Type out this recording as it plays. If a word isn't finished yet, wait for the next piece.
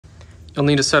You'll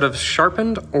need a set of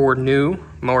sharpened or new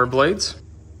mower blades.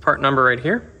 Part number right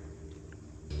here.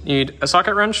 You need a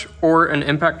socket wrench or an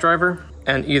impact driver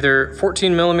and either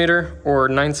 14mm or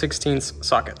 9/16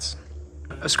 sockets.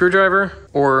 A screwdriver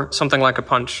or something like a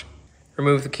punch.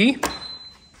 Remove the key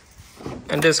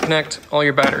and disconnect all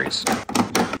your batteries.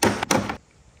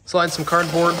 Slide some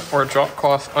cardboard or a drop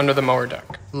cloth under the mower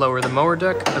deck. Lower the mower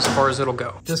deck as far as it'll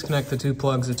go. Disconnect the two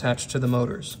plugs attached to the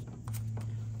motors.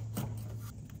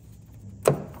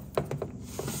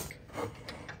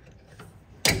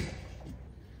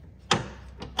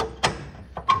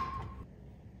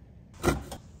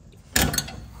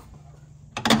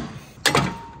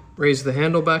 Raise the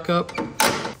handle back up.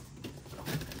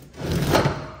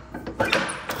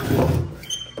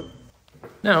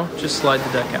 Now, just slide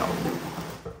the deck out.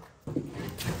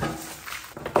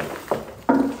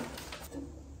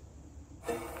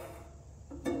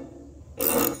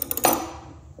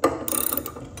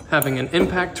 Having an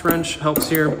impact wrench helps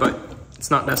here, but it's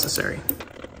not necessary.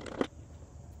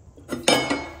 You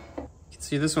can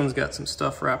see this one's got some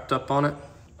stuff wrapped up on it.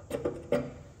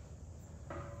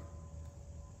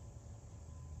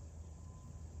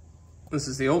 This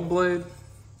is the old blade,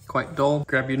 quite dull.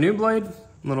 Grab your new blade,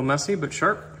 a little messy but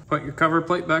sharp. Put your cover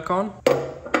plate back on.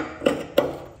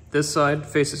 This side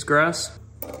faces grass.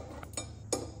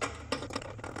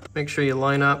 Make sure you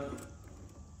line up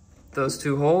those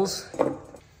two holes.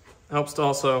 Helps to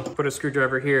also put a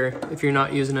screwdriver here if you're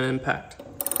not using an impact.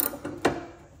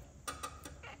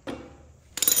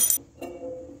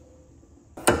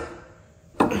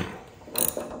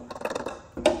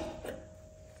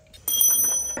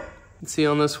 See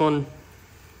on this one,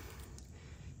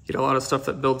 get a lot of stuff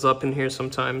that builds up in here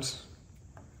sometimes.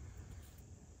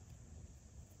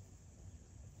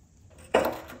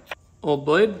 Old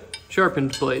blade,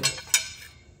 sharpened blade.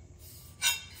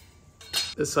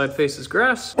 This side faces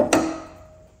grass.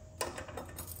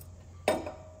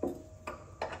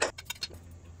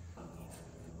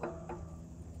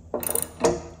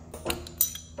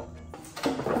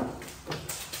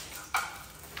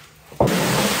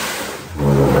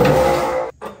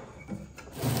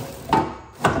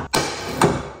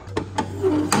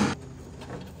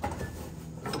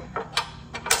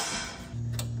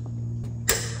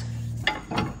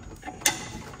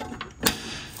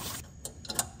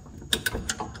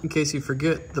 In case you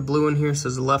forget, the blue one here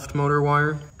says left motor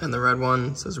wire and the red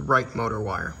one says right motor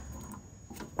wire.